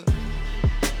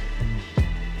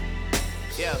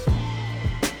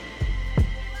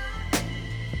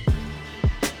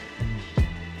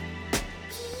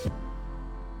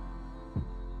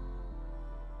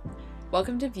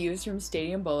Welcome to Views from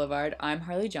Stadium Boulevard. I'm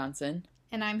Harley Johnson.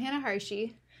 And I'm Hannah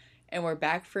Harshey. And we're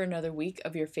back for another week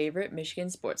of your favorite Michigan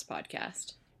sports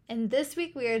podcast. And this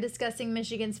week we are discussing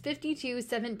Michigan's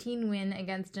 52-17 win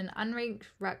against an unranked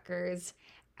Rutgers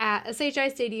at SHI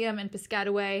Stadium in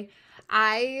Piscataway.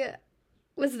 I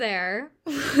was there.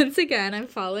 Once again, I'm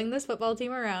following this football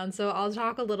team around, so I'll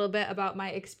talk a little bit about my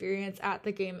experience at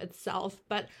the game itself.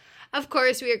 But of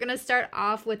course, we are going to start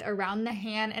off with Around the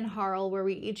Han and Harl, where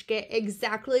we each get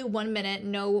exactly 1 minute,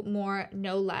 no more,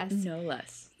 no less. No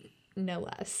less. No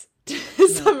less. To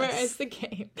summarize the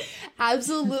game.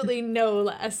 Absolutely no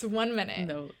less. 1 minute.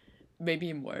 No,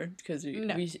 maybe more, because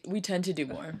we tend to do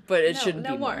more, but it shouldn't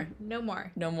be more. No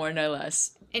more. No more, no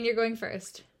less. And you're going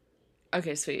first.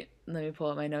 Okay, sweet. Let me pull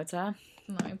up my notes app.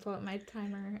 Let me pull up my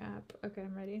timer app. Okay,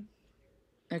 I'm ready.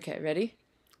 Okay, ready?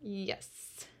 Yes.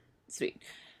 Sweet.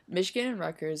 Michigan and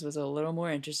Rutgers was a little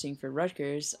more interesting for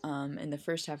Rutgers in the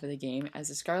first half of the game, as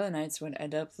the Scarlet Knights would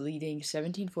end up leading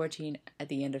 17-14 at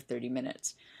the end of 30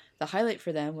 minutes. The highlight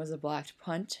for them was a blocked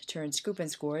punt turned scoop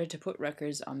and score to put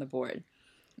Rutgers on the board.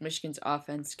 Michigan's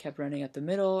offense kept running up the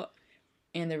middle,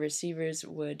 and the receivers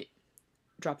would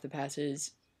drop the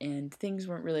passes, and things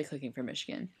weren't really clicking for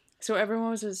Michigan. So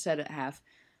everyone was set at half,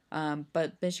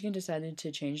 but Michigan decided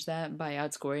to change that by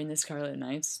outscoring the Scarlet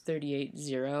Knights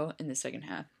 38-0 in the second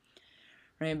half.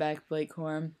 Running back Blake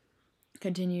Corum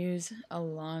continues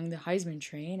along the Heisman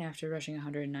train after rushing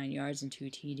 109 yards and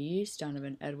 2 TDs.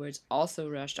 Donovan Edwards also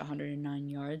rushed 109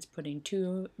 yards, putting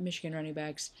two Michigan running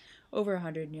backs over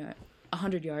 100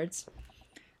 yards.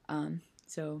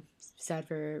 So sad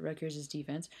for Rutgers'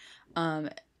 defense.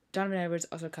 Donovan Edwards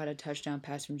also caught a touchdown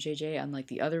pass from JJ, unlike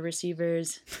the other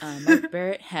receivers. Mark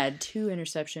Barrett had 2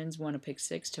 interceptions, one a pick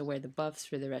six to wear the Buffs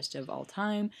for the rest of all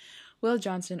time. Will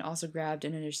Johnson also grabbed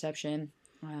an interception,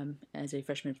 as a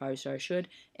freshman 5-star should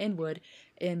and would,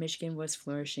 and Michigan was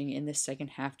flourishing in the second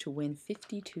half to win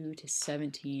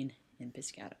 52-17 in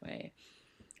Piscataway.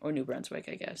 Or New Brunswick,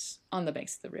 I guess, on the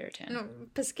banks of the Raritan. No,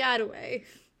 Piscataway.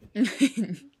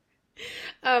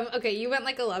 Okay, you went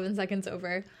like 11 seconds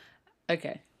over.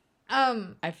 Okay.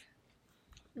 Go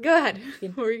ahead.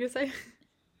 What were you gonna say?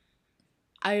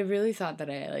 I really thought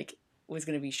that I was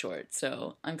gonna be short,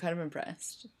 so I'm kind of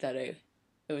impressed that it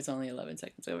was only 11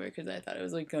 seconds over, because I thought it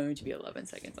was going to be 11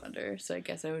 seconds under. So I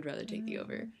guess I would rather take the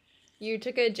over. You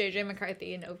took a JJ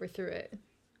McCarthy and overthrew it.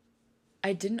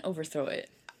 I didn't overthrow it.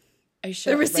 I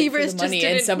the receivers right for the money just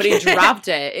didn't... and somebody dropped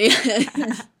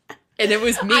it. And it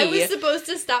was me. I was supposed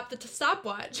to stop the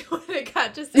stopwatch when it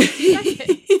got to 60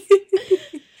 seconds.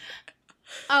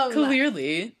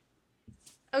 Clearly.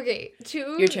 Okay,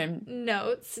 Your turn.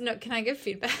 Notes. No, can I give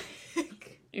feedback?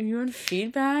 You want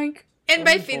feedback? And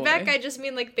by feedback, I just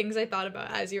mean things I thought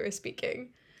about as you were speaking.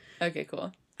 Okay,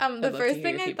 cool. The first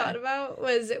thing I thought about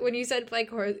was when you said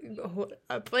Blake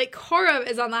Corum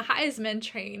is on the Heisman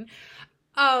train.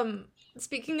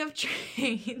 Speaking of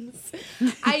trains,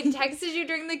 I texted you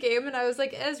during the game and I was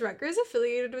like, is Rutgers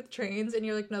affiliated with trains? And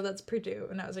you're like, no, that's Purdue.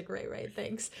 And I was like, right,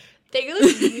 thanks. They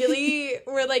really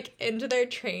were into their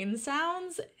train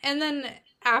sounds. And then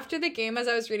after the game, as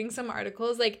I was reading some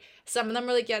articles, some of them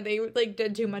were yeah, they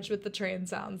did too much with the train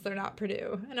sounds. They're not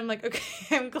Purdue. And I'm like,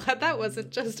 okay, I'm glad that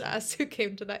wasn't just us who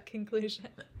came to that conclusion.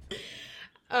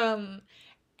 And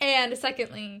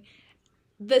secondly,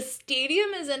 the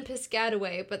stadium is in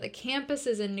Piscataway, but the campus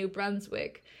is in New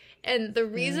Brunswick. And the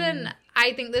reason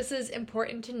I think this is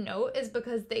important to note is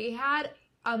because they had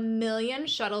 1 million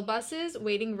shuttle buses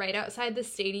waiting right outside the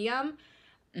stadium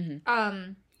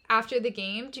after the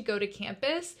game to go to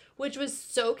campus, which was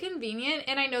so convenient.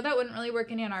 And I know that wouldn't really work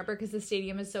in Ann Arbor because the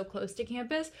stadium is so close to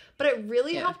campus, but it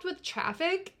really helped with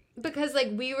traffic. Because,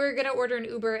 we were going to order an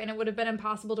Uber, and it would have been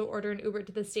impossible to order an Uber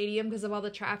to the stadium because of all the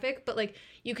traffic. But,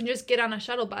 you can just get on a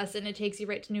shuttle bus, and it takes you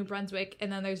right to New Brunswick, and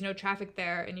then there's no traffic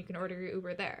there, and you can order your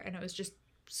Uber there. And it was just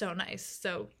so nice.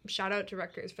 So, shout out to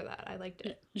Rutgers for that. I liked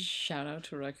it. Shout out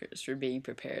to Rutgers for being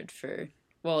prepared for...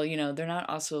 Well, they're not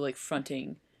also,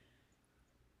 fronting,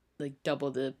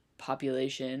 double the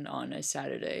population on a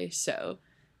Saturday, so...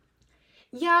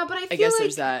 Yeah, but I guess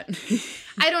there's that.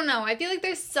 I don't know. I feel like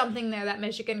there's something there that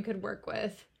Michigan could work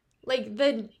with.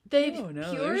 The pure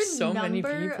there's so many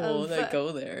people that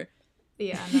go there.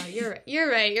 Yeah, no, you're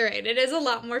right. It is a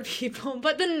lot more people.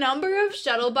 But the number of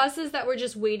shuttle buses that were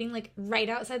just waiting, right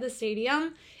outside the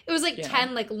stadium, it was,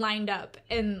 10, lined up.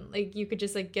 And, you could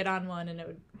just, get on one and it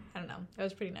would, I don't know. It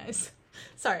was pretty nice.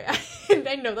 Sorry,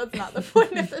 I know that's not the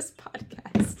point of this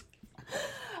podcast.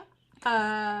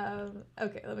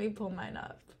 Okay, let me pull mine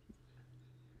up.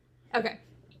 Okay.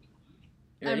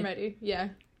 Ready? I'm ready. Yeah.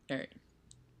 All right.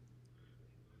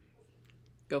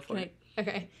 Go for it.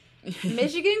 Okay.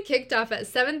 Michigan kicked off at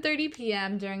 7:30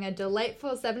 p.m. during a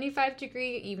delightful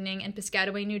 75-degree evening in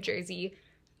Piscataway, New Jersey.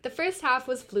 The first half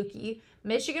was fluky.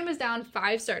 Michigan was down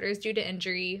 5 starters due to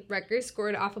injury. Rutgers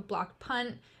scored off a blocked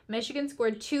punt. Michigan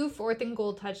scored 2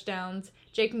 fourth-and-goal touchdowns.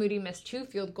 Jake Moody missed 2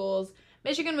 field goals.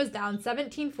 Michigan was down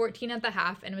 17-14 at the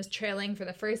half and was trailing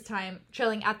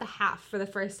at the half for the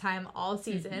first time all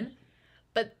season. Mm-hmm.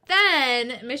 But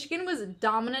then Michigan was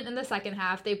dominant in the second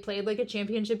half. They played like a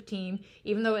championship team.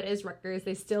 Even though it is Rutgers,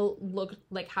 they still looked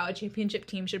like how a championship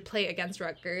team should play against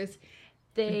Rutgers.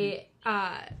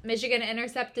 Michigan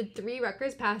intercepted 3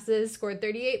 Rutgers passes, scored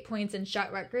 38 points, and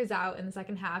shut Rutgers out in the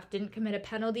second half. Didn't commit a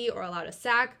penalty or allowed a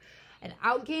sack, and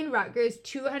outgained Rutgers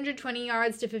 220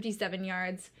 yards to 57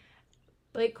 yards.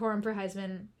 Blake Corum for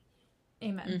Heisman.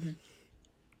 Amen.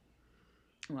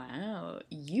 Mm-hmm. Wow,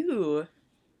 you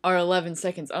are 11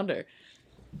 seconds under.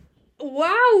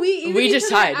 Wow, we just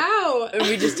tied.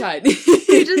 We just tied.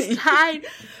 We just tied.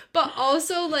 But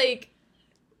also, like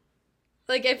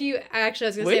if you actually, I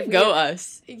was gonna say,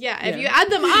 us. Yeah, if you add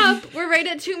them up, we're right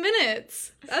at 2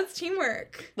 minutes. That's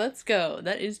teamwork. Let's go.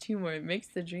 That is teamwork. It makes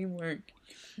the dream work.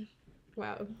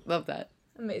 Wow, love that.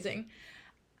 Amazing.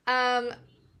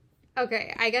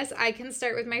 Okay, I guess I can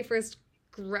start with my first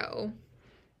grow.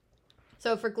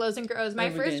 So for glows and grows, we're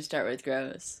gonna start with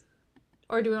grows,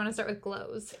 or do we want to start with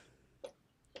glows?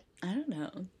 I don't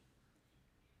know.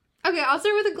 Okay, I'll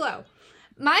start with a glow.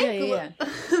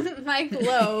 My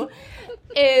glow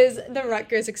is the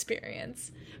Rutgers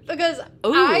experience. Because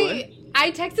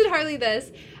I texted Harley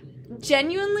this.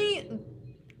 Genuinely,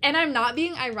 and I'm not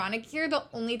being ironic here, the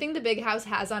only thing the Big House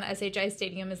has on SHI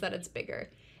Stadium is that it's bigger.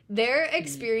 Their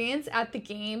experience at the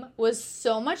game was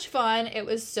so much fun. It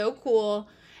was so cool.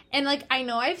 And, like, I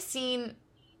know I've seen,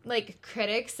 like,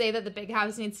 critics say that the Big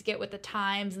House needs to get with the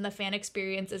times and the fan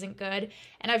experience isn't good.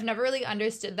 And I've never really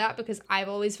understood that because I've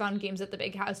always found games at the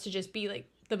Big House to just be, like,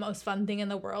 the most fun thing in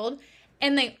the world.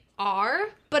 And they are,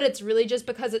 but it's really just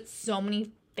because it's so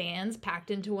many fans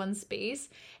packed into one space.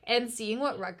 And seeing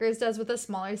what Rutgers does with a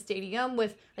smaller stadium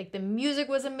with, like, the music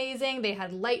was amazing. They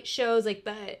had light shows, like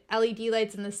the LED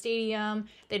lights in the stadium.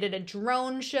 They did a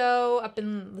drone show up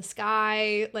in the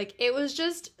sky. Like, it was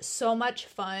just so much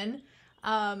fun.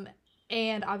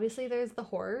 And obviously there's the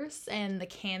horse and the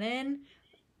cannon.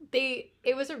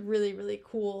 It was a really, really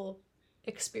cool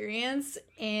experience,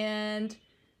 and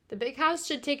the Big House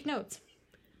should take notes.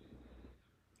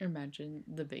 Imagine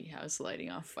the Big House lighting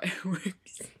off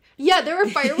fireworks. Yeah, there were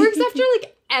fireworks after,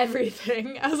 like,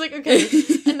 everything. I was like, okay,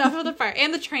 enough of the fire.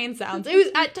 And the train sounds. It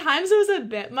was, at times it was a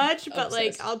bit much, but,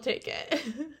 obsessed. Like, I'll take it.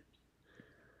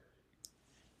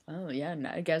 Oh, yeah,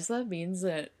 I guess that means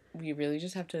that we really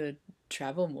just have to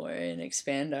travel more and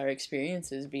expand our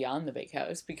experiences beyond the Big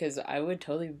House, because I would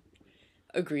totally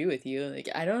agree with you. Like,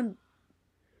 I don't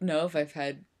know if I've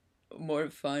had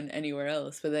more fun anywhere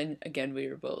else, but then, again, we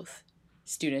were both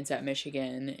students at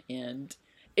Michigan, and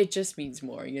it just means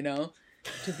more, you know,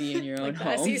 to be in your own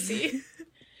home. SEC.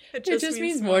 It just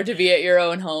means more to be at your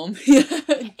own home.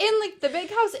 And, like, the Big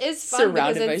House is fun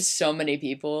surrounded by so many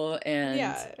people, and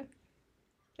yeah,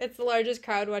 it's the largest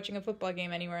crowd watching a football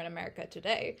game anywhere in America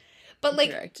today. But,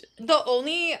 like, correct. The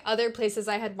only other places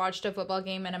I had watched a football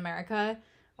game in America,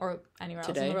 or anywhere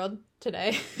else in the world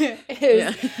today,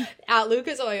 is at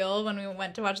Lucas Oil when we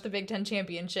went to watch the Big Ten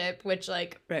Championship, which,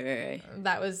 like, right.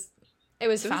 It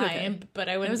was fine, okay. But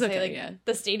I wouldn't say,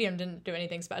 the stadium didn't do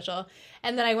anything special.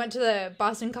 And then I went to the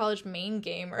Boston College Maine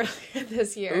game earlier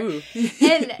this year. Ooh.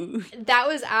 And that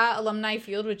was at Alumni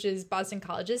Field, which is Boston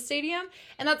College's stadium.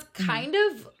 And that's kind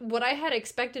of what I had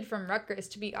expected from Rutgers,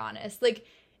 to be honest. Like,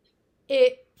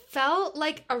 it felt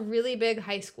like a really big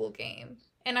high school game.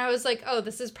 And I was like, oh,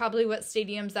 this is probably what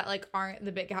stadiums that, like, aren't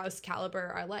the Big House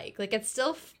caliber are like. Like, it's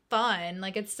still fun.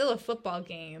 Like, it's still a football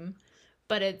game.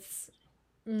 But it's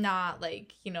not,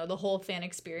 like, you know, the whole fan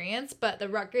experience. But the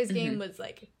Rutgers game was,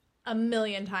 like, a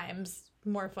million times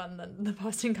more fun than the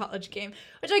Boston College game.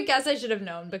 Which I guess I should have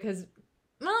known because,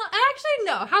 well, actually,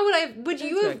 no. How would I... Would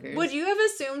you have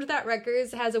assumed that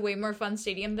Rutgers has a way more fun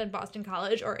stadium than Boston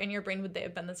College? Or in your brain, would they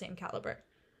have been the same caliber?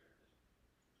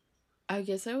 I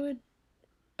guess I would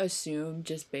assume,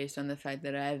 just based on the fact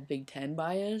that I have Big Ten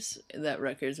bias, that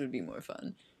Rutgers would be more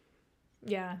fun.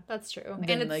 Yeah, that's true. Than,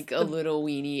 and it's like a little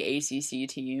weenie ACC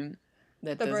team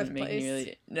that doesn't make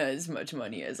nearly as much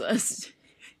money as us.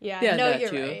 Yeah, no,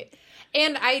 you're right.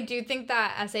 And I do think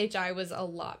that SHI was a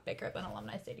lot bigger than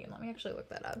Alumni Stadium. Let me actually look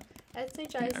that up.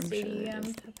 SHI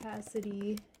Stadium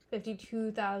capacity,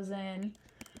 52,000.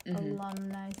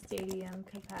 Alumni Stadium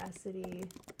capacity,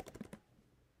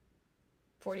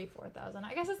 44,000.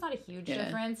 I guess it's not a huge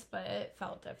difference, but it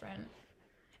felt different.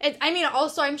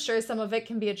 Also, I'm sure some of it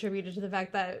can be attributed to the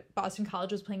fact that Boston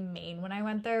College was playing Maine when I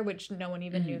went there, which no one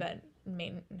even knew that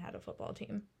Maine had a football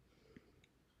team.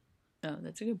 Oh,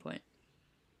 that's a good point.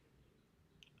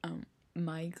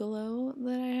 My glow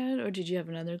that I had, or did you have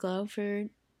another glow for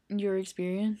your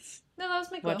experience? No, that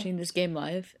was my glow. Watching this game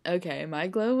live? Okay, my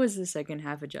glow was the second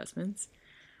half adjustments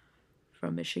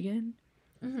from Michigan.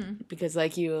 Mm-hmm. Because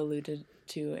like you alluded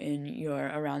to in your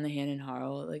Around the Hand and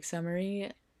Harl summary,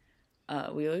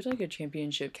 we looked like a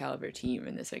championship caliber team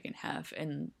in the second half.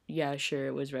 And yeah, sure,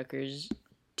 it was Rutgers,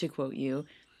 to quote you.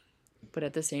 But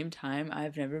at the same time,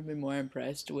 I've never been more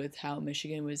impressed with how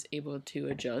Michigan was able to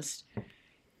adjust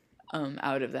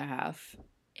out of the half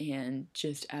and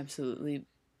just absolutely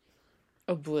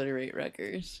obliterate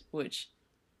Rutgers, which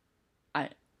I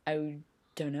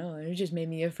don't know. It just made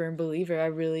me a firm believer.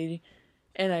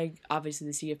 And I obviously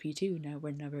the CFP too. Now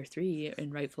we're number 3,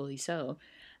 and rightfully so.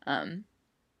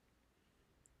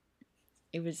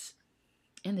 It was,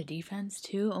 and the defense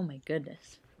too. Oh my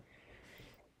goodness.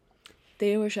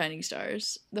 They were shining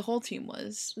stars. The whole team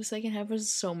was. The second half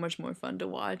was so much more fun to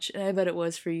watch, and I bet it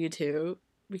was for you too.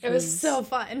 Because, it was so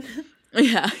fun.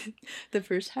 Yeah, the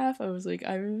first half I was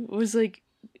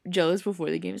jealous before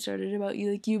the game started about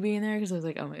you being there, because I was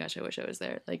like, oh my gosh, I wish I was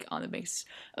there, on the banks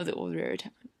of the old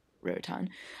Raritan,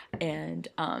 and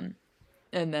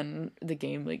then the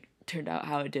game turned out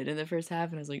how it did in the first half,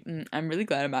 and I was like, I'm really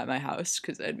glad I'm at my house,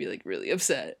 because I'd be really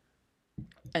upset.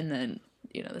 And then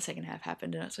the second half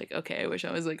happened, and I was like, okay, I wish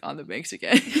I was on the banks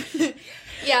again.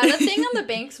 Yeah, the thing on the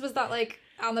banks was that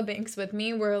on the banks with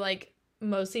me were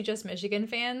mostly just Michigan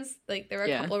fans. There were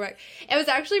a couple it was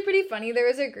actually pretty funny. There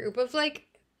was a group of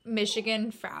Michigan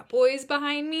frat boys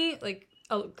behind me,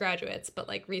 graduates, but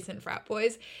recent frat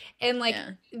boys, and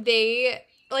they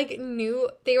knew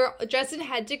they were dressed in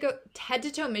head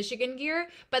to toe Michigan gear,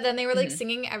 but then they were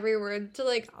singing every word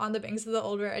to On the Banks of the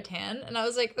Old Raritan, and I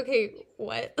was like, okay,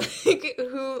 what?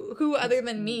 Who other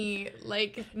than me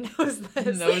knows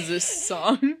this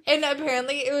song? And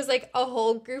apparently it was a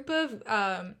whole group of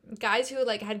guys who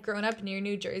had grown up near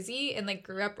New Jersey and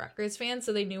grew up Rutgers fans,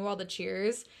 so they knew all the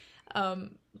cheers,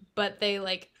 but they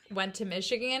went to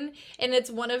Michigan, and it's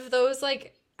one of those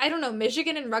I don't know,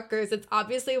 Michigan and Rutgers, it's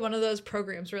obviously one of those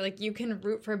programs where you can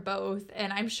root for both,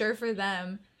 and I'm sure for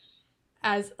them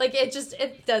as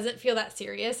it doesn't feel that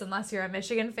serious unless you're a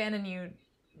Michigan fan and you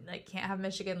can't have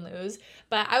Michigan lose.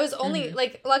 But I was only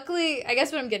luckily, I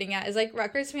guess what I'm getting at is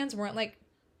Rutgers fans weren't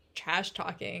trash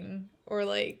talking or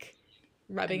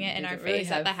rubbing it in our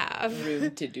face at the half.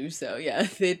 Room to do so. Yeah,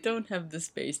 they don't have the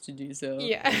space to do so.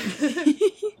 Yeah.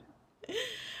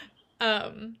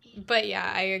 But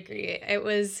yeah, I agree. I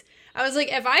was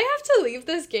if I have to leave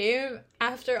this game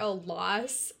after a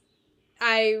loss,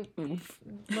 I will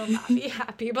not be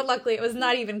happy. But luckily it was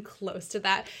not even close to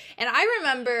that. And I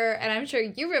remember, and I'm sure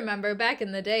you remember, back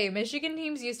in the day, Michigan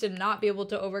teams used to not be able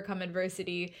to overcome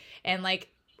adversity, and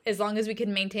as long as we could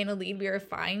maintain a lead, we were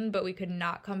fine, but we could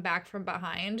not come back from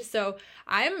behind. So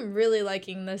I'm really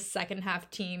liking this second half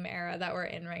team era that we're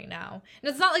in right now. And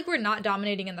it's not we're not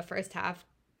dominating in the first half,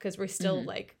 because we're still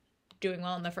doing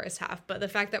well in the first half, but the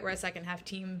fact that we're a second half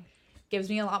team gives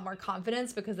me a lot more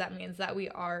confidence, because that means that we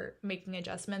are making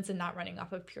adjustments and not running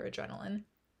off of pure adrenaline.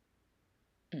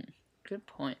 Good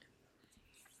point.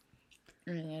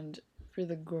 And for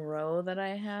the grow that I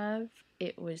have,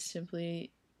 it was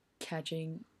simply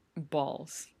catching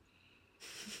balls.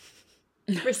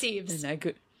 Receives. And I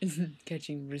could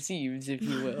catching receives, if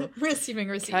you will. Receiving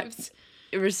receives.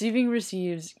 Receiving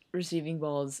receives, receiving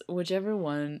balls, whichever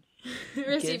one.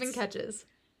 Receiving catches.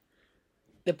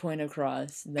 The point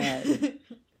across that,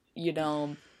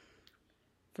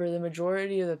 for the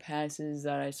majority of the passes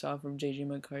that I saw from JJ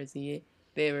McCarthy,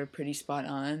 they were pretty spot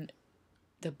on.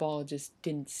 The ball just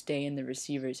didn't stay in the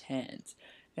receiver's hands.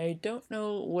 I don't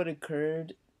know what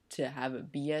occurred to have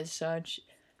it be as such,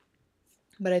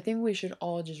 but I think we should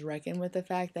all just reckon with the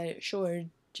fact that, sure,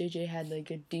 JJ had a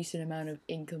decent amount of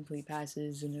incomplete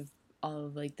passes, and all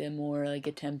of the more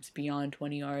attempts beyond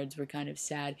 20 yards were kind of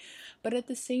sad, but at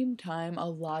the same time a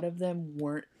lot of them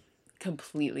weren't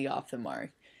completely off the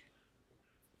mark.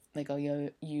 I'll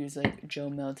use Joe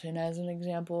Milton as an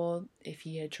example. If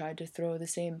he had tried to throw the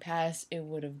same pass, it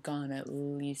would have gone at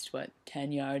least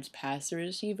 10 yards past the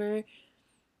receiver,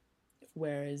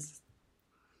 whereas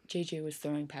JJ was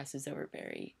throwing passes that were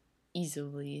very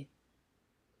easily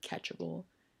catchable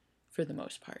for the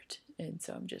most part. And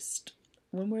so I'm just,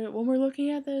 when we're looking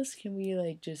at this, can we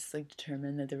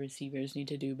determine that the receivers need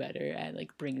to do better at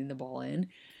bringing the ball in?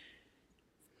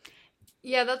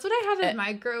 Yeah, that's what I have in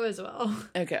my grow as well.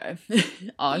 Okay.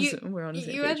 Awesome. We're on the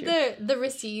same page. You had the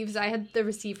receives, I had the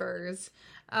receivers.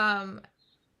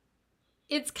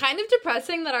 It's kind of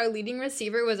depressing that our leading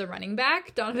receiver was a running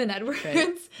back, Donovan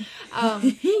Edwards.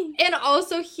 Right. And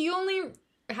also he only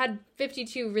had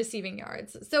 52 receiving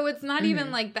yards. So it's not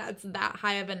even like that's that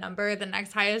high of a number. The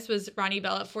next highest was Ronnie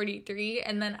Bell at 43,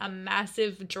 and then a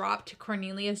massive drop to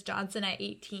Cornelius Johnson at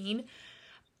 18.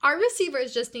 Our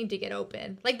receivers just need to get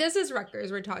open. Like, this is Rutgers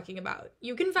we're talking about.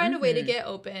 You can find a way to get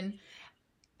open.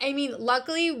 I mean,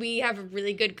 luckily we have a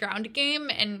really good ground game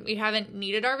and we haven't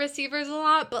needed our receivers a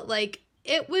lot, but like,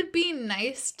 it would be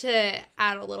nice to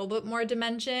add a little bit more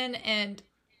dimension, and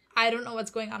I don't know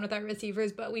what's going on with our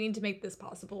receivers, but we need to make this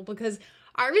possible because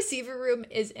our receiver room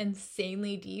is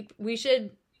insanely deep. We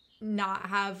should not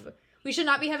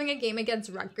be having a game against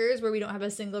Rutgers where we don't have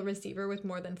a single receiver with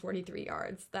more than 43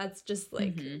 yards. That's just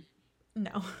like,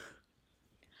 no.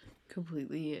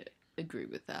 Completely agree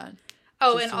with that.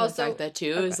 Oh, just and also the fact that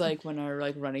too is like when our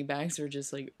like running backs were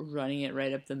just like running it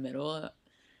right up the middle.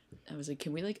 I was like,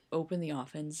 can we like open the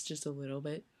offense just a little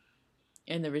bit?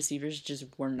 And the receivers just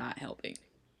were not helping.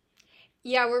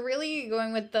 Yeah, we're really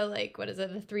going with the like, what is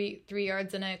it, the three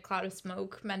yards in a cloud of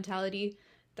smoke mentality.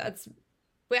 That's,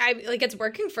 it's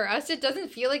working for us. It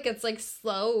doesn't feel like it's like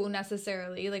slow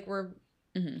necessarily. Like we're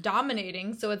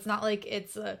dominating, so it's not like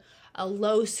it's a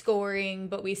low scoring,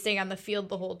 but we stay on the field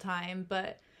the whole time.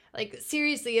 But like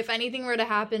seriously, if anything were to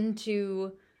happen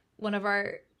to one of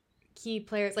our key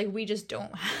players, like we just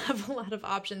don't have a lot of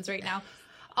options right now.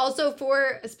 Also,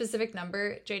 for a specific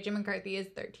number, JJ McCarthy is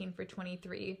 13 for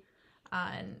 23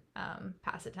 on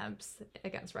pass attempts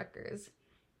against Rutgers.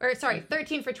 Or sorry,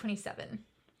 13 for 27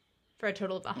 for a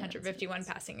total of 151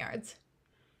 passing yards.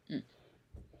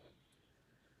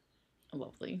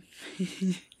 Lovely.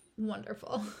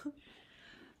 Wonderful.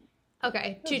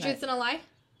 Okay, two truths and a lie?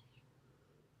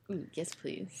 Ooh, yes,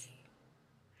 please.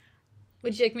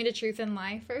 Would you like me to truth and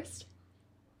lie first?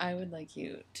 I would like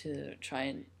you to try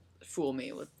and fool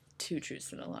me with 2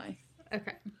 truths and a lie.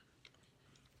 Okay.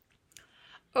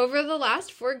 Over the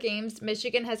last 4 games,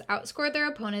 Michigan has outscored their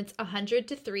opponents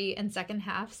 100-3 in second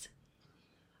halves.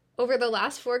 Over the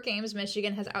last 4 games,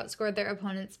 Michigan has outscored their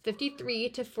opponents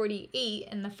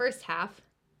 53-48 in the first half.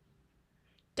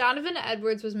 Donovan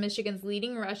Edwards was Michigan's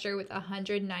leading rusher with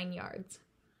 109 yards.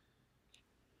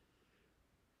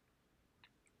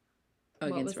 Oh,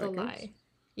 what was Rutgers? The lie?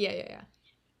 Yeah.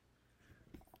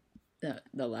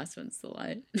 The last one's the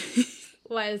lie.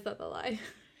 Why is that the lie?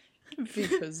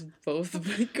 Because both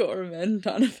Corum and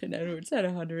Donovan Edwards had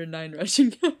 109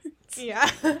 rushing yards. Yeah.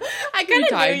 I kind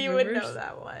of knew you would know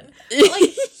that one. But,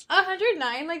 like,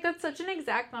 109, like, that's such an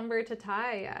exact number to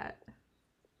tie at.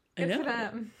 Good for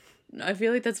them. I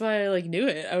feel like that's why I, like, knew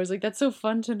it. I was like, that's so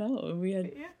fun to know. And we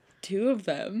had 2 of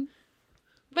them.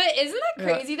 But isn't that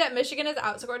crazy that Michigan has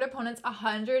outscored opponents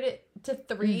 100-3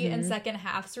 in second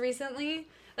halves recently?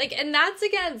 Like, and that's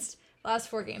against last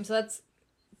 4 games. So that's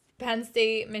Penn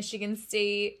State, Michigan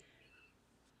State,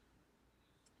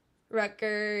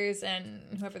 Rutgers,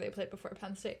 and whoever they played before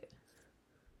Penn State.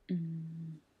 Who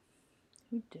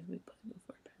did we play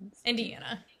before Penn State?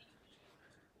 Indiana.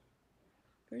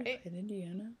 We played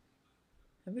Indiana?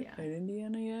 Have we played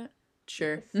Indiana yet?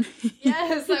 Sure.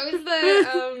 Yes,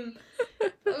 that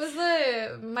was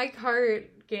the Mike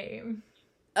Hart game.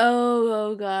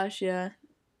 Oh gosh, yeah.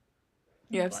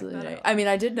 You're absolutely right. I mean,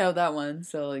 I did know that one,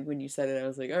 so like when you said it, I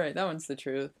was like, all right, that one's the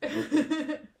truth.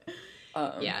 The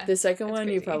second one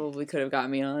crazy. You probably could have got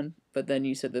me on, but then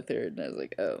you said the third, and I was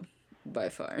like, oh, by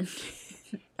far,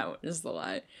 that one is the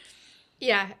lie.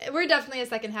 Yeah, we're definitely a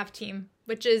second half team,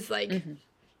 which is like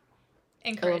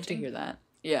encouraging. I love to hear that.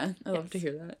 Yeah, I love to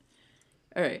hear that.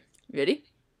 All right, ready?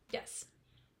 Yes.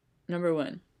 Number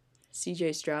 1,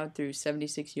 C.J. Stroud threw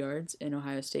 76 yards, and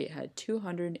Ohio State had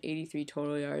 283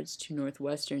 total yards to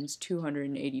Northwestern's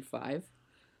 285.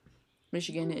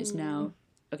 Michigan is now...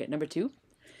 Okay, number 2.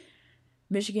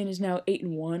 Michigan is now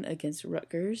 8-1 against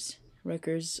Rutgers.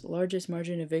 Rutgers' largest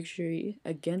margin of victory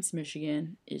against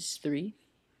Michigan is 3.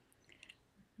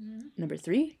 Number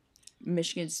 3.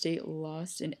 Michigan State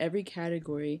lost in every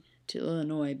category to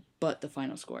Illinois but the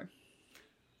final score.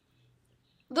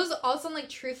 Those all sound like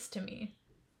truths to me.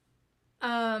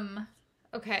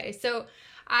 Okay, so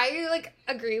I like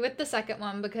agree with the second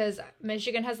one because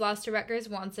Michigan has lost to Rutgers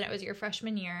once and it was your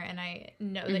freshman year, and I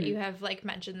know that you have like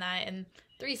mentioned that, and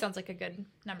 3 sounds like a good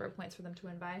number of points for them to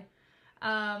win by.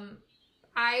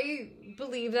 I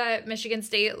believe that Michigan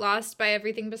State lost by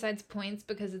everything besides points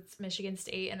because it's Michigan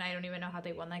State and I don't even know how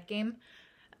they won that game.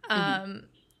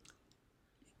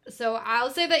 So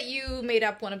I'll say that you made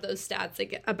up one of those stats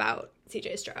like, about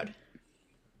CJ Stroud.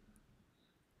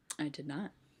 I did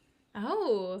not.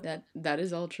 Oh. That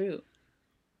is all true.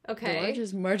 Okay. The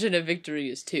largest margin of victory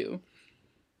is 2.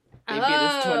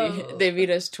 They beat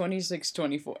us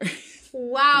 26-24.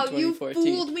 Wow, you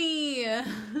fooled me.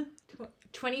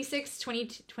 26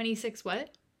 what?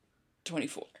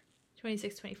 24.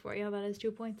 26-24. Yeah, that is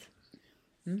 2 points.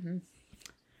 Mm-hmm.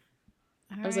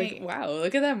 I was like, wow,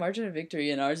 look at that margin of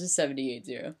victory, and ours is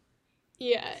 78-0.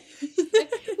 Yeah.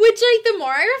 Which, like, the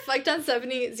more I reflect on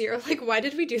 78-0, like, why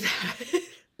did we do that?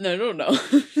 No, I don't know.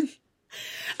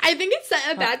 I think it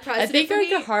set a bad precedent for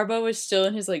me. Like, Harbaugh was still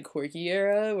in his, like, quirky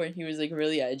era, when he was, like,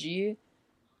 really edgy.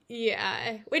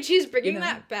 Yeah, which he's bringing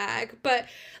that back, but,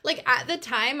 like, at the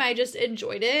time, I just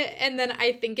enjoyed it, and then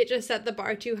I think it just set the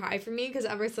bar too high for me, because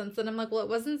ever since then, I'm like, well, it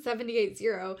wasn't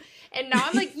 78-0, and now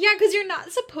I'm like, yeah, because you're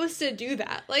not supposed to do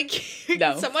that, like,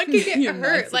 no. Someone could get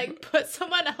hurt, like, put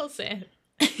someone else in.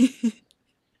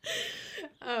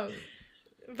 But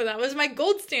that was my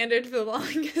gold standard for the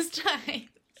longest time.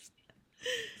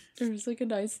 It was, like, a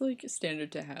nice, like,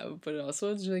 standard to have, but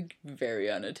also it's, like,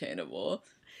 very unattainable.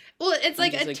 Well, it's,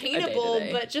 like, attainable,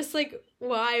 like, but just, like,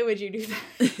 why would you do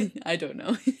that? I don't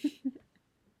know.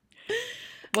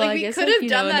 Well, like, we could have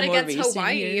done that against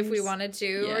Hawaii if we wanted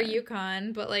to, or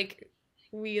UConn, but, like,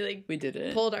 we did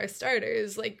it. Pulled our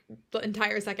starters, like, the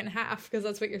entire second half, because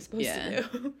that's what you're supposed to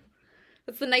do.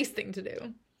 That's the nice thing to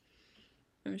do.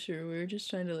 I'm sure we were just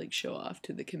trying to, like, show off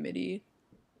to the committee.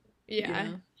 Yeah. You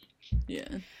know? Yeah.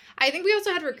 I think we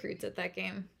also had recruits at that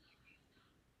game.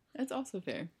 That's also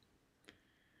fair.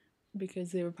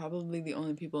 Because they were probably the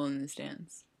only people in the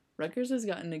stands. Rutgers has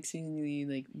gotten exceedingly,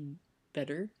 like,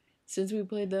 better since we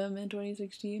played them in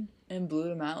 2016 and blew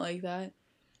them out like that.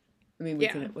 I mean,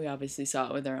 we obviously saw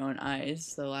it with our own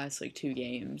eyes. The last, like, 2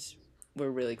 games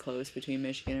were really close between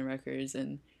Michigan and Rutgers,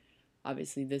 and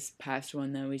obviously this past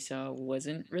one that we saw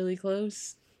wasn't really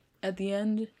close at the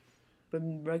end. But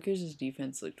Rutgers'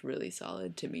 defense looked really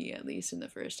solid to me, at least in the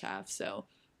first half, so...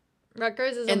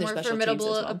 Rutgers is a more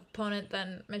formidable opponent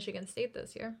than Michigan State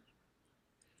this year.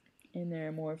 And they're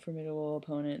a more formidable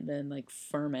opponent than, like,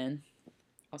 Furman.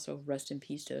 Also, rest in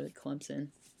peace to Clemson.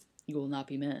 You will not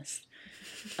be missed.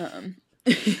 Do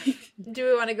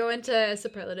we want to go into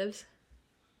superlatives?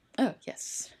 Oh,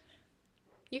 yes.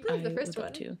 You can have the first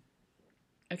one. Too.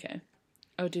 Okay.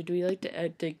 Oh, did we like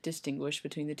to distinguish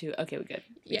between the two? Okay, we good.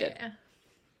 We did.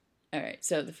 All right,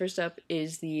 so the first up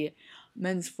is the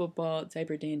men's football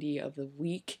diaper dandy of the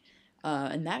week,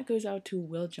 and that goes out to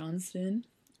Will Johnston,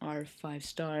 our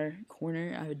 5-star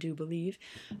corner, I do believe.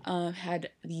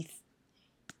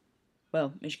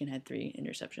 Michigan had 3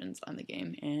 interceptions on the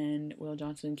game, and Will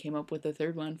Johnston came up with the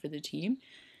 3rd one for the team.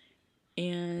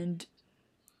 And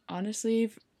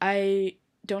honestly, I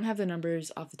don't have the numbers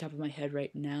off the top of my head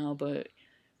right now, but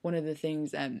one of the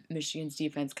things that Michigan's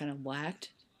defense kind of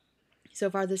lacked so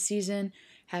far this season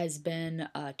has been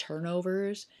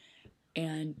turnovers,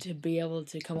 and to be able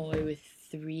to come away with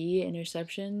 3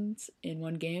 interceptions in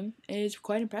one game is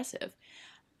quite impressive.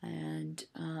 And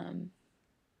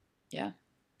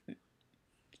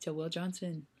so Will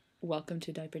Johnson, welcome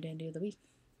to Diaper Dandy of the Week.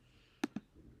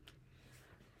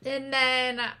 And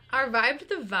then our Vibe to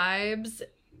the Vibes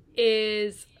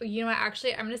is, you know what,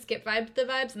 actually I'm going to skip Vibe to the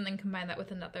Vibes and then combine that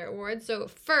with another award. So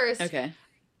first,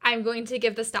 I'm going to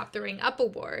give the Stop Throwing Up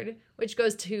award, which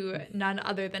goes to none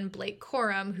other than Blake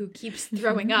Corum, who keeps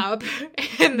throwing up,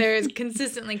 and there's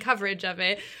consistently coverage of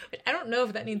it. But I don't know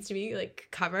if that needs to be, like,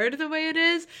 covered the way it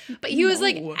is. But he was,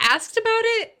 like, asked about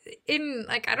it in,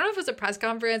 like, I don't know if it was a press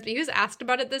conference, but he was asked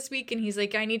about it this week, and he's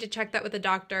like, I need to check that with a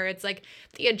doctor. It's, like,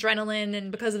 the adrenaline,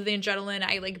 and because of the adrenaline,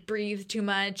 I, like, breathe too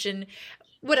much, and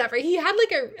whatever. He had,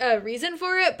 like, a reason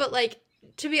for it, but, like,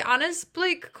 to be honest,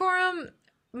 Blake Corum,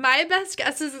 my best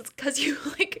guess is it's because you,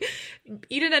 like,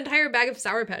 eat an entire bag of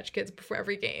Sour Patch Kids before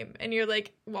every game, and you're,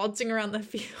 like, waltzing around the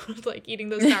field, like, eating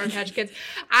those Sour Patch Kids.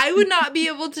 I would not be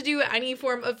able to do any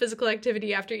form of physical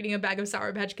activity after eating a bag of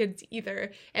Sour Patch Kids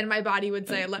either, and my body would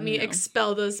say, let me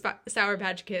expel those Sour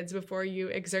Patch Kids before you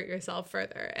exert yourself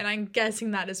further, and I'm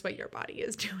guessing that is what your body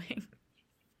is doing.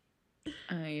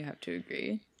 I have to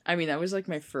agree. I mean, that was, like,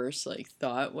 my first, like,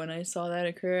 thought when I saw that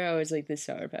occur. I was like, the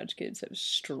Sour Patch Kids have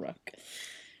struck.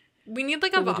 We need,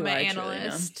 like, a vomit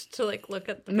analyst to, like, look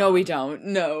at the No, we don't.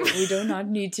 No, we do not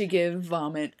need to give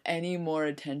vomit any more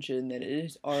attention than it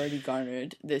has already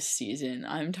garnered this season.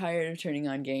 I'm tired of turning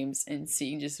on games and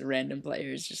seeing just random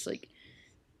players just, like,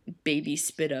 baby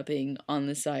spit-upping on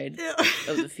the side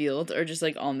of the field, or just,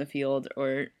 like, on the field,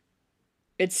 or...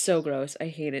 It's so gross. I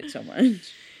hate it so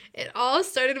much. It all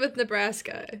started with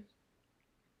Nebraska.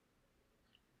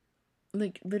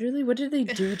 Like, literally, what did they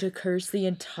do to curse the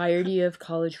entirety of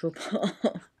college football?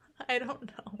 I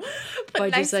don't know.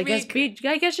 But I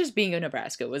guess just being in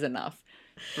Nebraska was enough.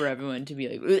 for everyone to be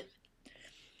like, ugh.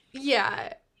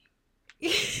 Yeah.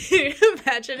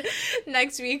 Imagine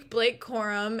next week Blake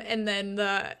Corum and then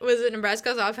was it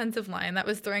Nebraska's offensive line that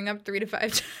was throwing up 3 to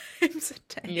 5 times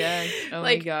a day? Yeah. Oh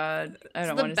my god. I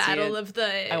don't want to see it. The battle of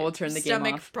the I will turn the game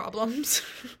off. Problems.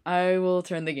 I will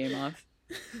turn the game off.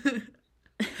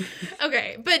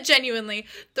 Okay, but genuinely,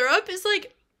 throw up is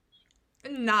like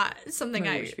not something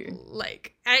I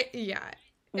like.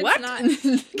 It's what? Not, no,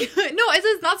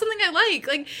 it's not something I like.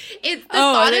 Like, it's the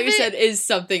thought of you said is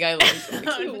something I like.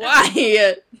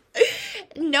 Why?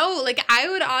 No, like, I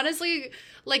would honestly,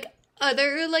 like,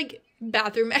 other, like,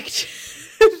 bathroom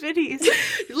activities,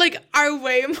 like, are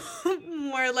way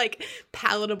more, like,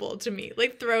 palatable to me.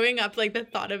 Like, throwing up, like, the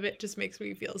thought of it just makes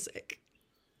me feel sick.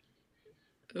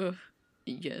 Ugh.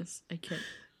 Yes, I can't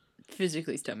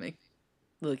physically stomach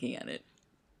looking at it.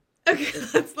 Okay,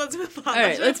 let's move on. All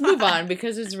right, let's move on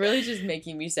because it's really just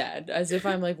making me sad, as if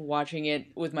I'm like watching it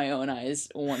with my own eyes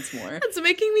once more. It's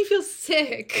making me feel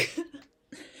sick.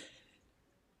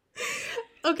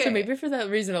 Okay. So maybe for that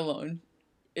reason alone,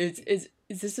 is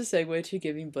this a segue to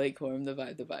giving Blake Corum the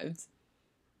vibes?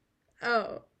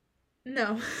 Oh,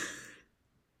 no.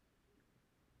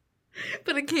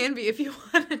 But it can be if you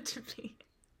want it to be.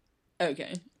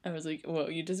 Okay, I was like, whoa,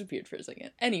 you disappeared for a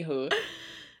second. Anywho.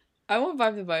 I want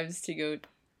Vibes to go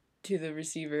to the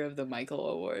receiver of the Michael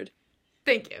Award.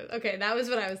 Thank you. Okay, that was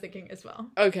what I was thinking as well.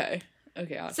 Okay,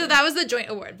 awesome. So that was the joint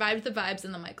award. Vibes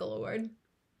and the Michael Award.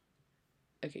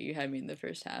 Okay, you had me in the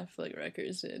first half, like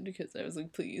Rutgers did, because I was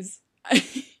like, please.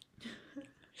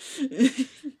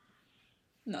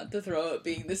 Not to throw up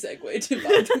being the segue to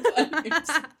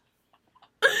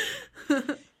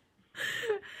Vibes.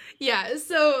 Yeah,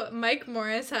 so Mike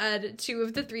Morris had 2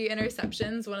 of the 3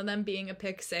 interceptions, one of them being a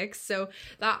pick 6. So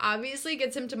that obviously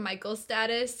gets him to Michael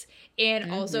status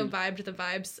and also vibed the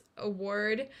Vibes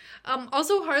Award.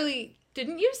 Also, Harley,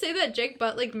 didn't you say that Jake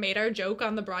Butt, like, made our joke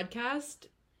on the broadcast?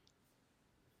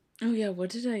 Oh, yeah,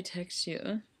 what did I text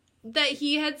you? That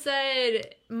he had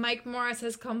said Mike Morris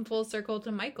has come full circle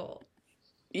to Michael.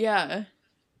 Yeah.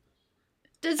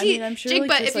 Does he? I mean, I'm sure, Jake, like,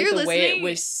 Butt, if you're listening... the way it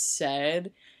was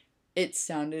said... It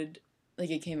sounded like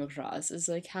it came across as,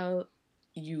 like, how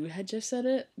you had just said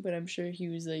it, but I'm sure he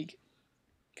was, like,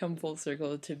 come full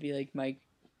circle to be, like, Mike,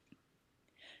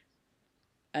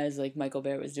 as, like, Michael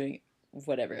Bear was doing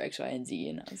whatever, X, Y, and Z,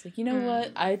 and I was like, you know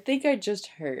what? I think I just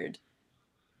heard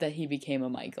that he became a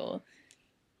Michael.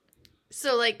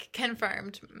 So, like,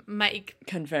 confirmed, Mike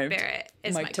confirmed. Barrett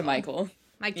is Mike to Michael.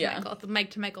 Mike to Michael. The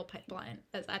Mike to Michael pipeline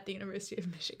is at the University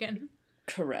of Michigan.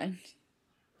 Correct.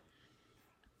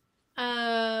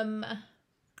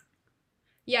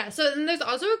 Yeah, so then there's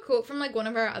also a quote from, like, one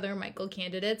of our other Michael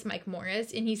candidates, Mike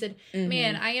Morris, and he said,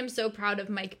 man, I am so proud of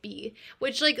Mike B,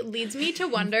 which, like, leads me to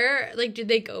wonder, like, did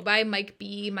they go by Mike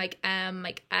B, Mike M,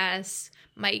 Mike S,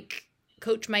 Mike,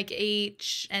 Coach Mike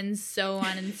H, and so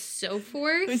on and so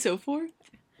forth? And so forth?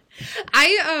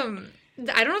 I don't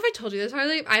know if I told you this,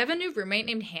 Harley, I have a new roommate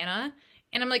named Hannah,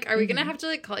 and I'm like, are we gonna have to,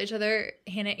 like, call each other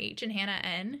Hannah H and Hannah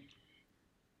N?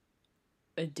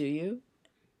 Do you?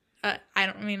 I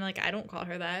don't call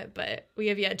her that, but we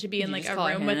have yet to be in, like, a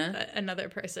room with another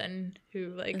person who,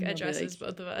 like, addresses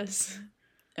both of us.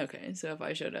 Okay, so if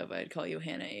I showed up, I'd call you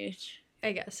Hannah H.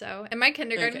 I guess so. In my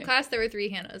kindergarten class, there were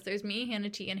 3 Hannahs. There's me, Hannah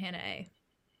T, and Hannah A.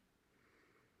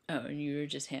 Oh, and you were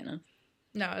just Hannah?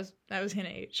 No, I was Hannah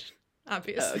H,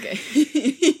 obviously. Oh, okay.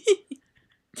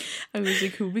 I was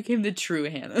like, who became the true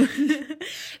Hannah?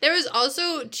 There was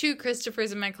also 2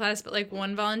 Christophers in my class, but, like,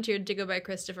 one volunteered to go by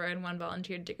Christopher and one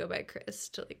volunteered to go by Chris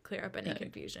to, like, clear up any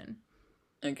confusion.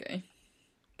 Okay.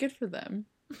 Good for them.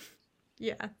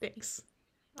 Yeah, thanks.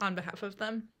 On behalf of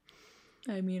them.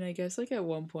 I mean, I guess, like, at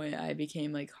one point I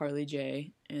became, like, Harley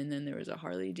J, and then there was a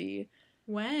Harley D.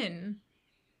 When?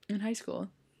 In high school.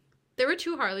 There were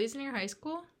 2 Harleys in your high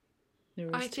school? There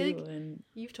was 2, like and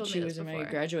you've told me she this was in before. my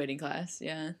graduating class,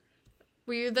 yeah.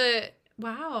 Were you the...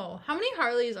 Wow. How many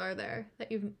Harleys are there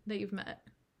that you've met?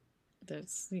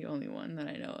 That's the only one that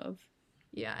I know of.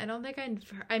 Yeah, I don't think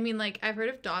I mean, like, I've heard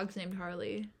of dogs named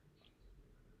Harley.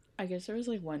 I guess there was,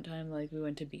 like, one time, like, we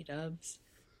went to B-Dubs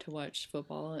to watch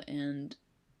football, and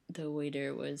the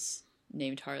waiter was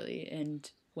named Harley,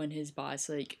 and when his boss,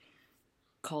 like,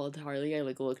 called Harley, I,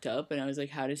 like, looked up, and I was like,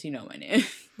 how does he know my name?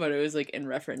 But it was, like, in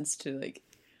reference to, like,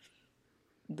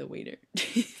 the waiter.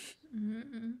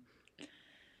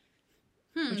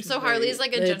 So Harley's,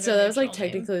 like, a gender so that was, like,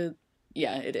 name. technically,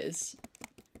 yeah, it is.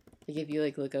 Like, if you,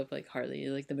 like, look up, like, Harley,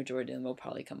 like, the majority of them will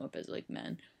probably come up as, like,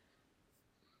 men.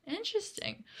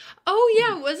 Interesting. Oh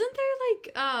yeah, wasn't there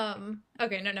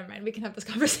okay, no, never mind. We can have this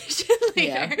conversation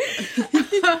later.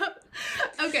 Yeah.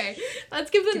 Okay, let's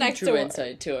give the next true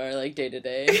insight to our like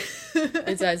day-to-day.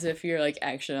 It's as if you're like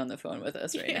actually on the phone with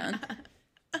us right now.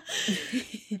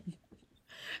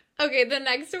 Okay, the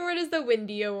next award is the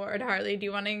Windy Award. Harley, do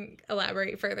you want to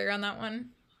elaborate further on that one?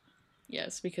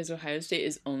 Yes, because Ohio State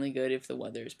is only good if the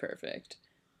weather is perfect.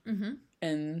 Mm-hmm.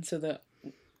 And so the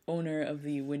owner of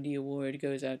the Windy Award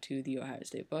goes out to the Ohio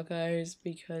State Buckeyes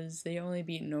because they only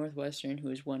beat Northwestern, who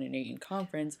is 1-8 in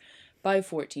conference, by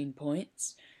 14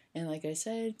 points. And like I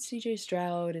said, CJ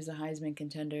Stroud is a Heisman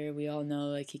contender. We all know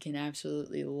like he can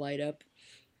absolutely light up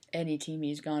any team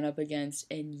he's gone up against,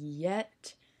 and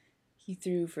yet he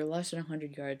threw for less than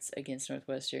 100 yards against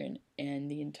Northwestern, and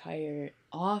the entire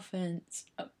offense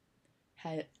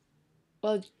had,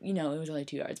 well, you know, it was only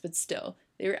 2 yards, but still,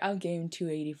 they were outgained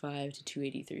 285 to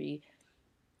 283,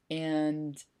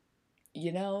 and,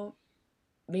 you know,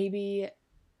 maybe,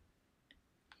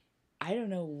 I don't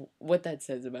know what that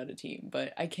says about a team,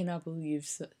 but I cannot believe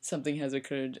something has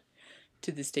occurred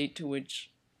to the state to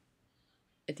which,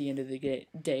 at the end of the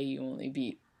day, you only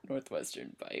beat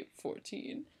Northwestern by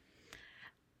 14.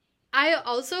 I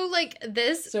also like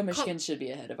this. So Michigan should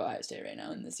be ahead of Ohio State right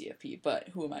now in the CFP, but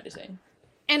who am I to say?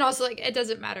 And also, like, it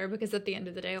doesn't matter because at the end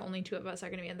of the day, only 2 of us are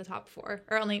going to be in the top 4,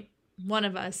 or only one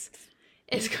of us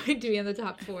is going to be in the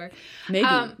top 4.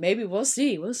 Maybe we'll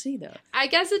see. We'll see though. I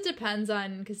guess it depends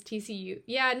on because TCU.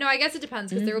 Yeah, no, I guess it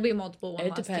depends because there will be multiple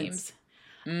one-loss teams.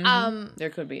 There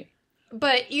could be.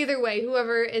 But either way,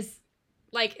 whoever is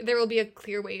like, there will be a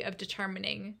clear way of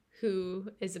determining who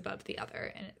is above the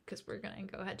other, and because we're gonna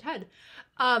go head to head.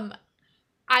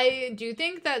 I do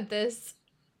think that this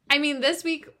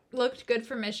week looked good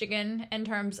for Michigan in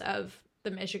terms of the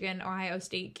Michigan-Ohio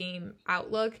State game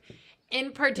outlook,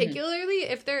 and particularly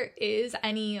if there is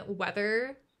any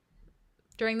weather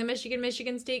during the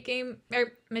Michigan-Ohio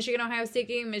State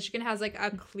game, Michigan has like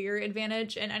a clear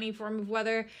advantage in any form of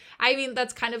weather. I mean,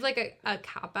 that's kind of like a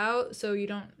cop-out, so you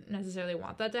don't necessarily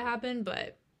want that to happen,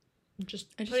 but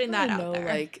just putting that out there.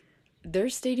 Like, their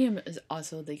stadium is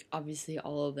also, like, obviously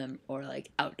all of them are, like,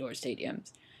 outdoor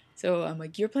stadiums. So I'm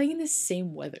like, you're playing in the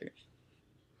same weather.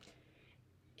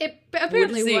 It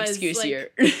apparently what is the excuse like,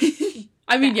 here?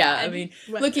 I mean, yeah, I mean,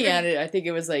 looking at it, I think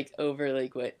it was, like, over,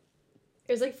 like, what?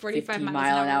 It was, like, 45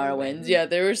 mile an hour winds. Yeah,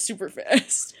 they were super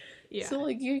fast. Yeah. So,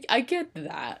 like, I get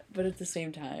that, but at the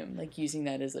same time, like, using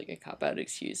that as, like, a cop-out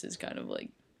excuse is kind of,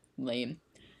 like, lame.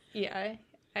 Yeah,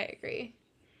 I agree.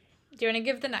 Do you want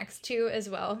to give the next 2 as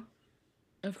well?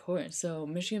 Of course. So,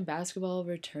 Michigan basketball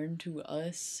returned to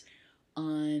us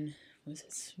on, was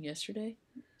it yesterday?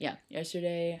 Yeah,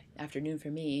 yesterday afternoon for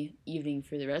me, evening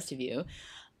for the rest of you.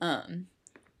 And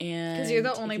because you're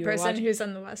the only person who's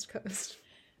on the West Coast.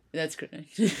 That's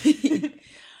correct.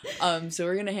 So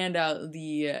we're going to hand out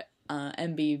the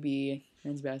MBB,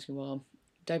 men's basketball,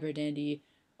 diaper dandy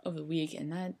of the week,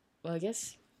 and that, well, I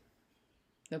guess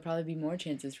there'll probably be more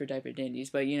chances for diaper dandies,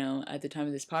 but, you know, at the time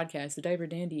of this podcast, the diaper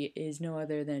dandy is no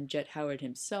other than Jet Howard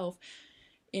himself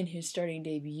in his starting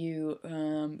debut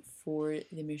for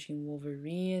the Michigan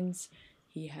Wolverines.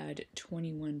 He had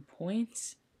 21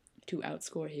 points to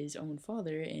outscore his own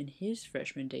father in his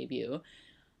freshman debut.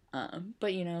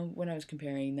 But, you know, when I was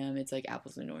comparing them, it's like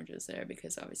apples and oranges there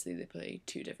because obviously they play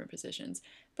 2 different positions.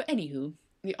 But anywho,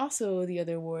 the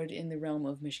other award in the realm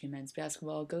of Michigan men's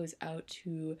basketball goes out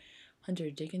to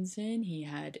Hunter Dickinson. He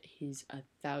had his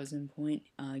 1,000-point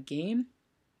game.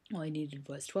 All he needed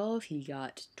was 12. He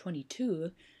got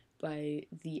 22 by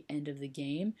the end of the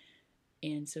game.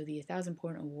 And so the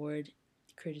 1,000-point award,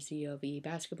 courtesy of a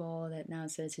basketball that now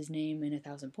says his name and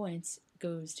 1,000 points,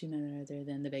 goes to none other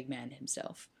than the big man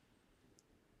himself.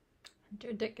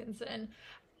 Hunter Dickinson.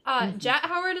 Jet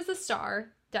Howard is a star,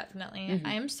 definitely. Mm-hmm.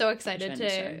 I am so excited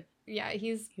to... Yeah,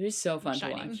 he was so fun to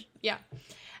watch. Yeah.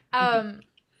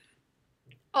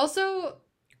 Also,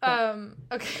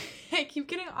 okay, I keep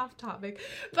getting off topic,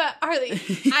 but Harley,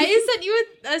 I sent you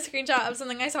a screenshot of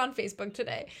something I saw on Facebook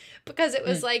today because it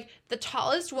was like the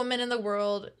tallest woman in the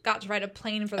world got to ride a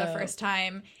plane for the first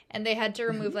time, and they had to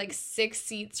remove like 6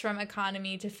 seats from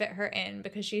economy to fit her in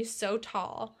because she's so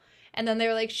tall. And then they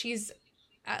were like, she's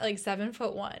at like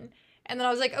 7'1". And then I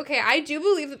was like, okay, I do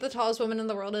believe that the tallest woman in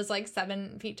the world is like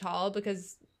 7 feet tall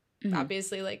because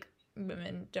obviously like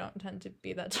women don't tend to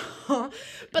be that tall.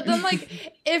 But then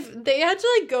like if they had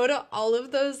to like go to all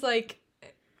of those like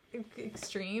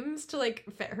extremes to like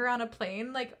fit her on a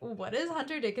plane, like what is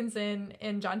Hunter Dickinson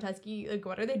and John Teskey, like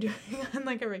what are they doing on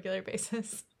like a regular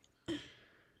basis?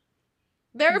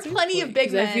 There are plenty of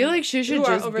big men. I feel like she should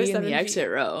just be in the exit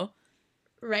row.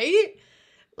 Right?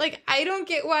 Like, I don't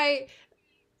get why,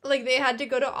 like, they had to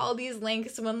go to all these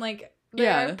lengths when, like,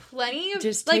 there are plenty of,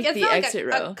 just like, take it's the not like exit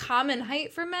row. a common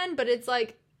height for men, but it's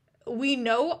like, we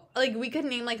know, like, we could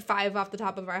name, like, 5 off the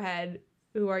top of our head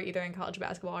who are either in college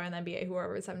basketball or in the NBA who are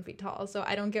over 7 feet tall. So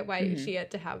I don't get why she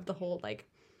had to have the whole, like,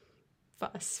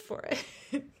 fuss for it.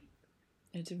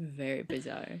 It's very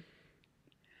bizarre.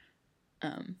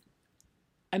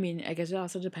 I mean, I guess it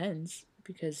also depends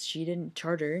because she didn't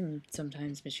charter, and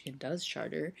sometimes Michigan does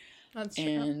charter. That's true.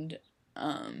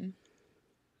 And,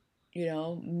 you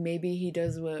know, maybe he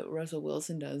does what Russell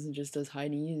Wilson does and just does high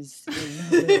knees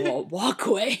in the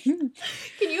walkway. Can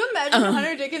you imagine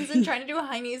Hunter Dickinson trying to do a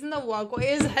high knees in the walkway?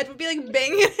 His head would be like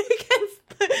banging against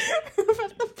the roof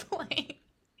of the plane.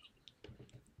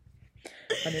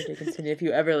 Hunter Dickinson, if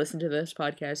you ever listen to this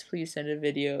podcast, please send a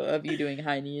video of you doing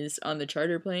high knees on the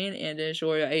charter plane and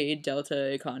ensure a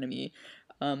Delta economy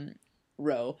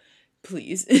row.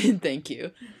 Please. Thank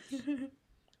you.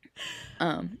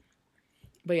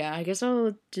 But yeah, I guess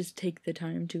I'll just take the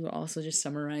time to also just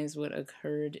summarize what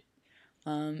occurred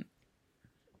in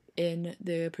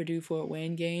the Purdue-Fort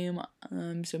Wayne game.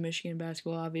 So Michigan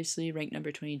basketball, obviously ranked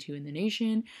number 22 in the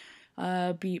nation,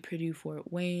 beat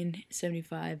Purdue-Fort Wayne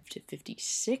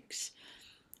 75-56.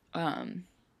 And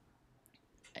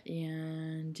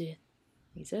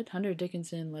he said Hunter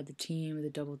Dickinson led the team with a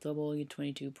double-double. He had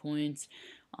 22 points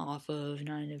off of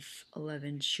 9 of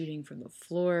 11 shooting from the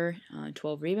floor,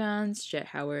 12 rebounds. Jet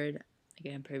Howard,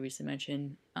 again previously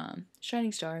mentioned,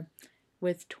 shining star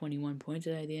with 21 points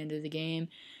at the end of the game.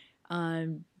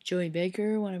 Joey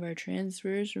Baker, one of our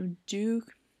transfers from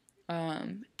Duke,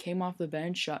 came off the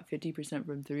bench, shot 50%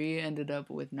 from 3, ended up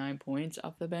with 9 points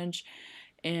off the bench.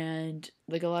 And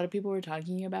like a lot of people were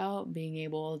talking about being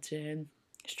able to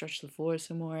stretch the floor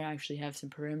some more, actually have some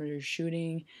perimeter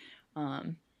shooting.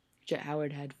 Jet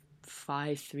Howard had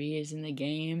 5 threes in the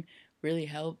game. Really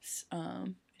helps,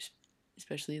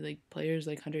 especially like players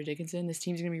like Hunter Dickinson. This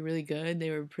team's going to be really good. They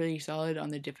were pretty solid on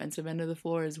the defensive end of the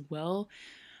floor as well.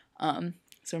 So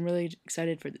I'm really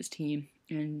excited for this team,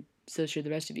 and so should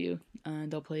the rest of you.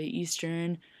 They'll play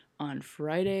Eastern on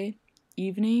Friday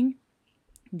evening.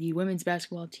 The women's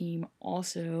basketball team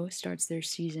also starts their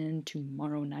season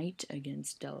tomorrow night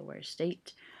against Delaware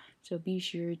State. So be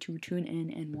sure to tune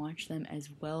in and watch them as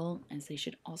well, as they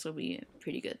should also be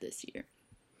pretty good this year.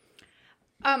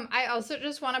 I also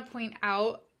just want to point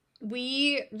out,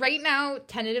 we, right now,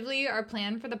 tentatively, our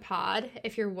plan for the pod,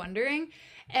 if you're wondering,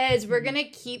 is we're going to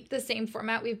keep the same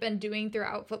format we've been doing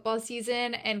throughout football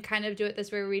season and kind of do it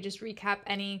this way where we just recap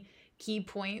any key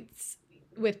points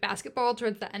with basketball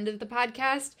towards the end of the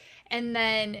podcast. And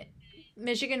then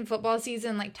Michigan football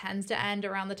season like tends to end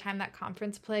around the time that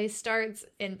conference play starts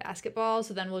in basketball.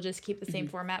 So then we'll just keep the same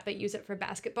format, but use it for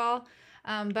basketball.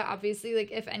 But obviously,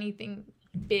 like, if anything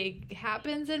big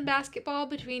happens in basketball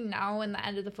between now and the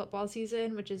end of the football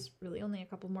season, which is really only a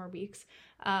couple more weeks,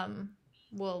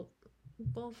 we'll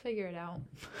figure it out.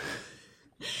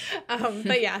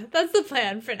 But yeah, that's the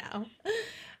plan for now.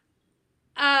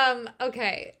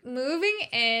 Okay, moving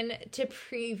in to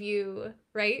preview,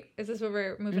 right? Is this what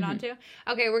we're moving on to?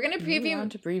 Okay, we're going to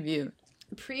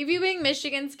previewing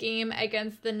Michigan's game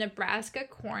against the Nebraska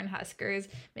Cornhuskers.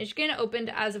 Michigan opened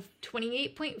as a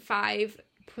 28.5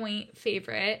 point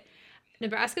favorite.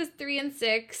 Nebraska's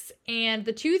 3-6, and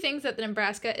the two things that the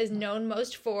Nebraska is known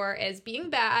most for is being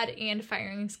bad and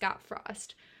firing Scott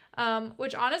Frost.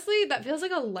 Which honestly, that feels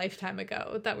like a lifetime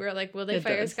ago that we were like, will they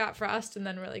fire Scott Frost? And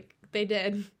then we're like, they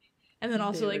did. And then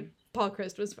also like Paul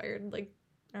Chryst was fired like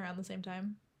around the same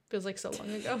time. Feels like so long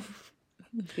ago.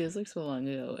 It feels like so long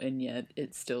ago, and yet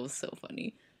it's still so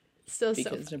funny.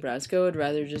 Because Nebraska would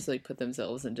rather just like put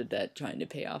themselves into debt trying to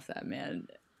pay off that man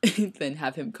than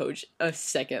have him coach a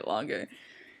second longer.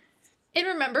 And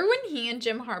remember when he and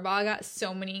Jim Harbaugh got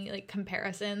so many like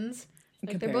comparisons?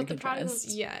 Like they're both the product.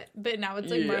 Yeah, but now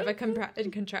it's like more of a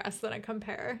contrast than a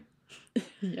compare.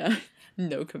 Yeah,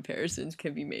 no comparisons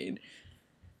can be made.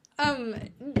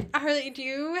 Harley, do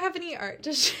you have any art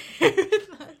to share with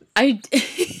us?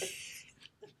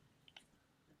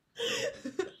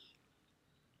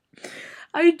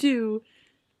 I do.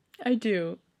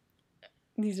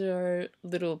 These are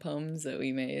little poems that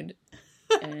we made.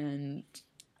 And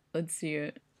let's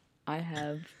see. I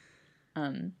have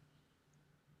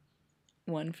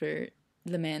one for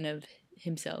the man of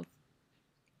himself,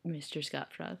 Mr.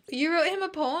 Scott Frost. You wrote him a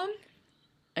poem?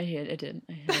 I did.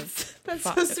 That's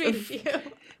so sweet of you.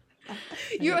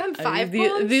 You wrote him 5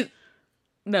 poems?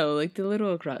 No, like the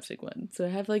little acrostic one. So I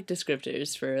have like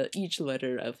descriptors for each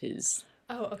letter of his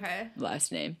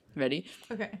last name. Ready?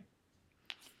 Okay.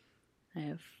 I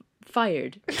have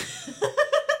fired.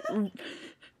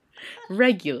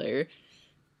 regular,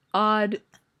 odd,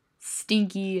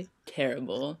 stinky,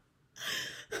 terrible.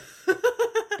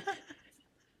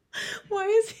 Why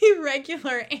is he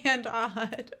regular and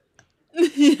odd?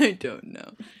 I don't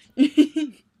know.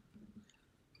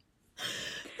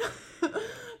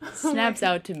 Snaps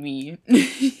out to me.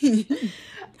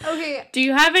 Okay. Do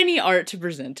you have any art to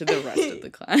present to the rest of the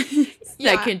class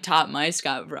that can top my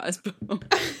Scott Frost poem?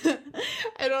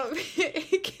 I don't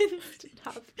think it can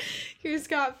top your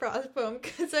Scott Frost poem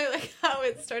because I like how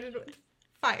it started with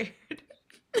fired.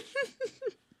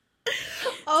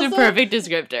 Also, it's a perfect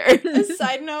descriptor. A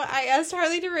side note, I asked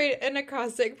Harley to write an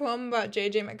acrostic poem about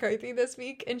J.J. McCarthy this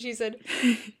week, and she said,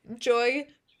 joy,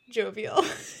 jovial.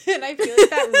 And I feel like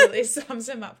that really sums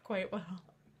him up quite well.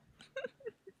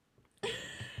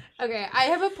 Okay, I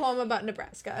have a poem about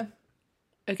Nebraska.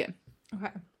 Okay.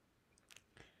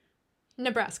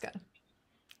 Nebraska.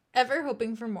 Ever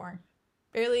hoping for more.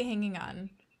 Barely hanging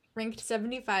on. Ranked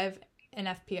 75 in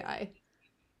FPI.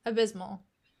 Abysmal.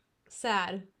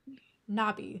 Sad.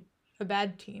 Knobby. A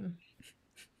bad team.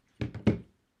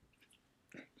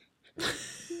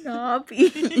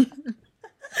 Knobby.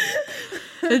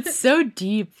 It's so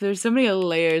deep. There's so many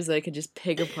layers I could just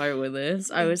pick apart with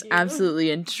this. I was absolutely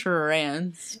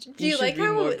entranced. Do you like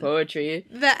how more poetry?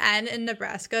 The N in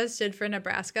Nebraska stood for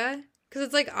Nebraska? Because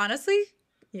it's like, honestly,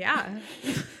 yeah.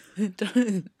 It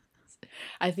does.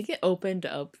 I think it opened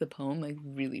up the poem like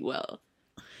really well.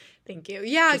 Thank you.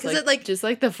 Yeah, because it like just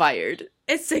like the fired.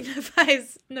 It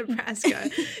signifies Nebraska.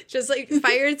 Just like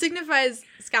fired signifies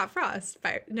Scott Frost.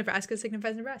 Nebraska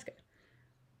signifies Nebraska.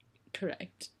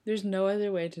 Correct. There's no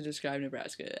other way to describe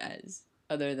Nebraska as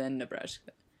other than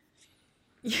Nebraska.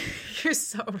 You're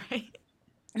so right.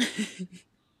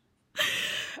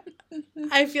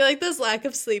 I feel like this lack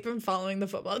of sleep and following the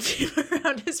football team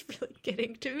around is really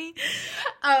getting to me.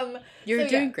 You're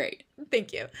doing great.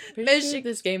 Thank you. Sure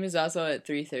this game is also at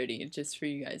 3:30, just for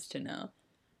you guys to know.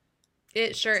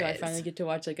 It sure is. So I finally get to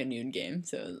watch like a noon game,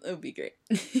 so it'll be great.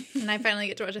 And I finally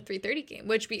get to watch a 3:30 game,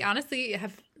 which we honestly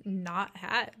have not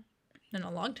had in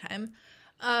a long time.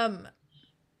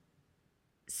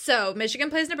 So Michigan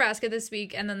plays Nebraska this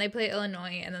week, and then they play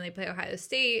Illinois, and then they play Ohio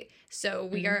State. So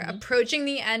we are approaching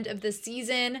the end of the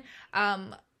season.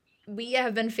 We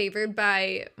have been favored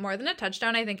by more than a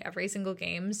touchdown, I think, every single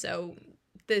game. So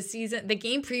the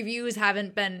game previews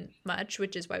haven't been much,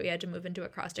 which is why we had to move into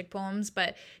acrostic poems.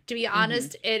 But to be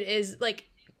honest, it is like,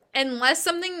 unless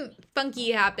something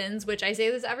funky happens, which I say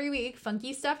this every week,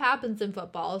 funky stuff happens in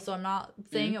football, so I'm not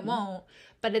saying it won't.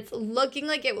 But it's looking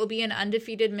like it will be an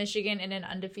undefeated Michigan and an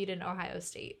undefeated Ohio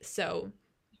State. So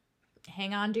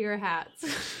hang on to your hats.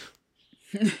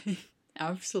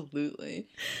 Absolutely.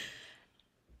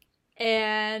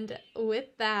 And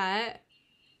with that,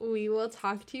 we will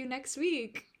talk to you next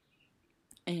week.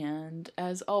 And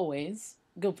as always,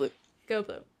 go blue. Go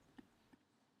blue.